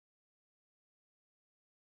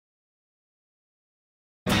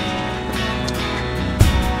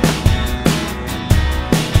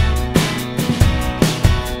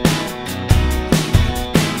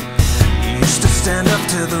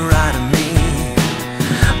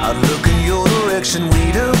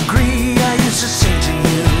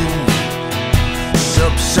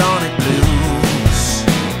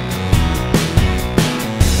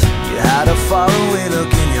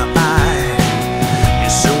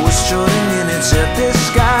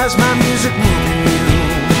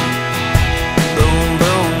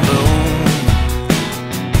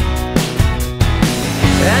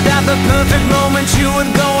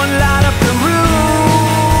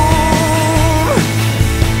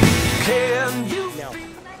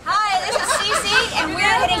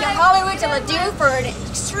Deux for an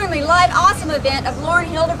extremely live, awesome event of Lauren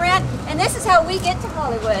Hildebrandt, and this is how we get to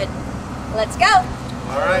Hollywood. Let's go.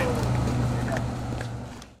 All right.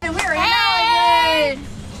 And we're in Hollywood.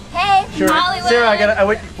 Hey, Sure. Hollywood.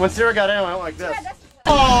 Sarah, when Sarah got in, I went like this.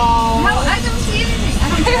 Oh. No, I don't see anything.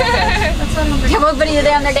 That's what I'm doing. Come on, video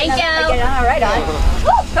down there. Thank you. All right, on.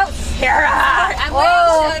 Woo, Sarah. I'm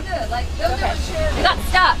waiting to like, don't do it. You got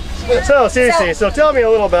stuck. So seriously, so tell me a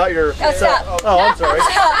little about your. Oh, stop. Oh, I'm sorry.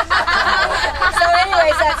 So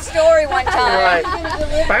anyways, that story one time. Right.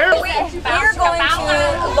 We're going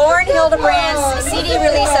to Lauren Hildebrandt's CD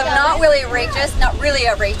release of Not Really Outrageous, Not Really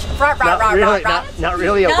Outrageous, Not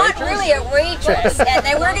really a waitress. Not Really Outrageous. And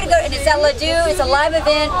then we're going to go, and it's at Les Deux. It's a live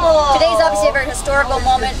event. Today's obviously a very historical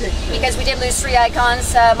moment because we did lose 3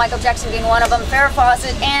 icons, Michael Jackson being one of them, Farrah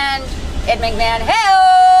Fawcett, and Ed McMahon.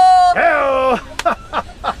 Hey-oh! Hey-oh!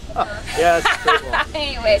 Yeah, it's pretty cool.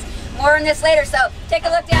 Anyways, more on this later, so take a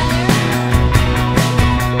look down there.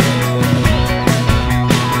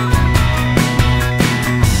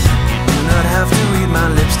 You do not have to read my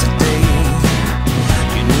lips today.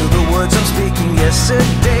 You knew the words I'm speaking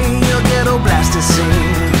yesterday. You'll get a blast to sing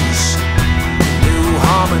new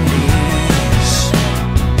harmonies.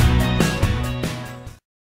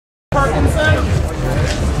 Parkinson.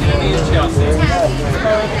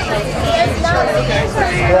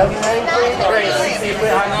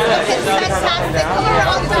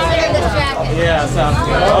 Yeah, sounds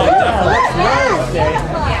good. Oh, definitely.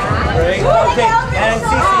 Great. Okay, and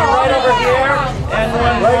CC right over here, and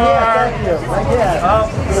one more.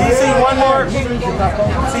 CC, one more.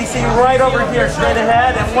 CC right over here, straight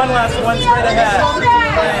ahead, and one last one straight ahead.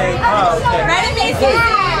 Great. Oh, okay. Right at me, CC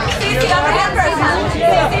over here first, huh?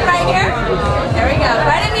 CC right here. There we go.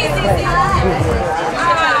 Right at me, CC.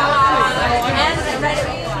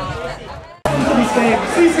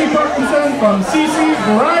 CC Parkinson from CC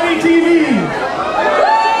Variety TV.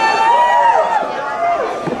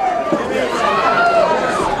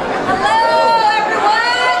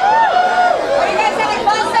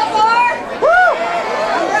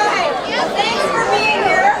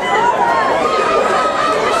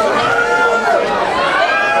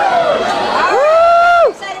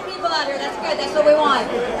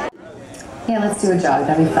 Yeah, let's do a jog.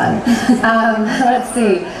 That'd be fun. Let's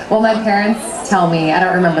see. Well, my parents tell me, I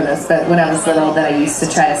don't remember this, but when I was little that I used to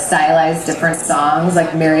try to stylize different songs,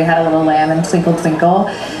 like Mary Had a Little Lamb and Twinkle Twinkle.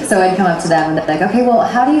 So I'd come up to them and they'd be like, okay, well,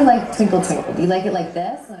 how do you like Twinkle Twinkle? Do you like it like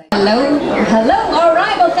this? Hello. Hello. All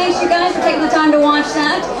right. Well, thanks you guys for taking the time to watch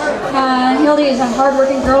that. Hildy is a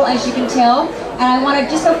hard-working girl, as you can tell. And I want to,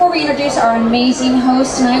 just before we introduce our amazing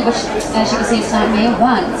host tonight, which, as you can see, it's not me,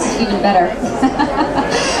 once, even better.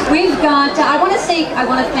 We've got, I want to thank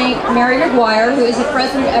Mary McGuire, who is the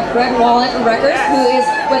president of Red Wallet Records, who is,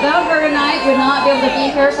 without her tonight, would not be able to be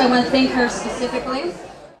here, so I want to thank her specifically.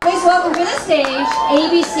 Please welcome to the stage,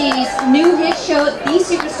 ABC's new hit show, The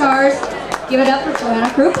Superstars. Give it up for Joanna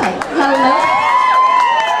Krupa. Hello.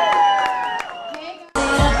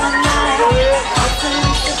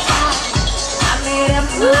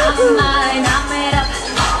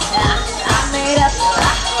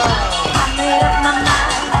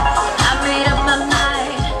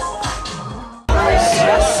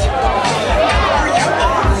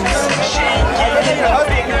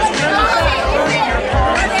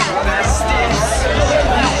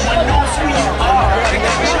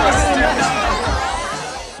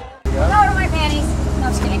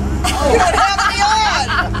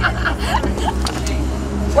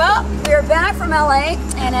 Well, we're back from LA,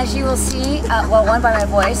 and as you will see, well, one by my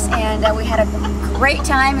voice, and we had a great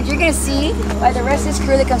time, and you're going to see by the rest of this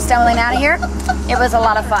crew that comes stumbling out of here, it was a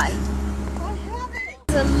lot of fun.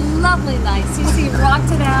 It was a lovely night. CC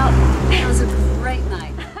rocked it out. It was a great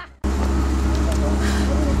night.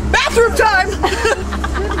 Bathroom time!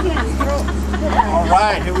 All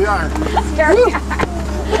right, here we are. Sarah,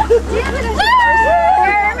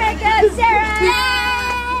 make us, Sarah!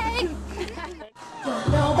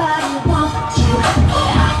 Nobody wants you,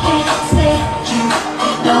 I can't stand you.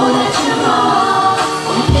 Know that you're wrong.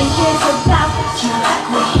 You think it's about you,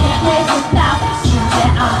 we can't live without you.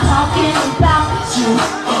 That I'm talking about you.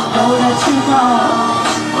 Know that you're wrong.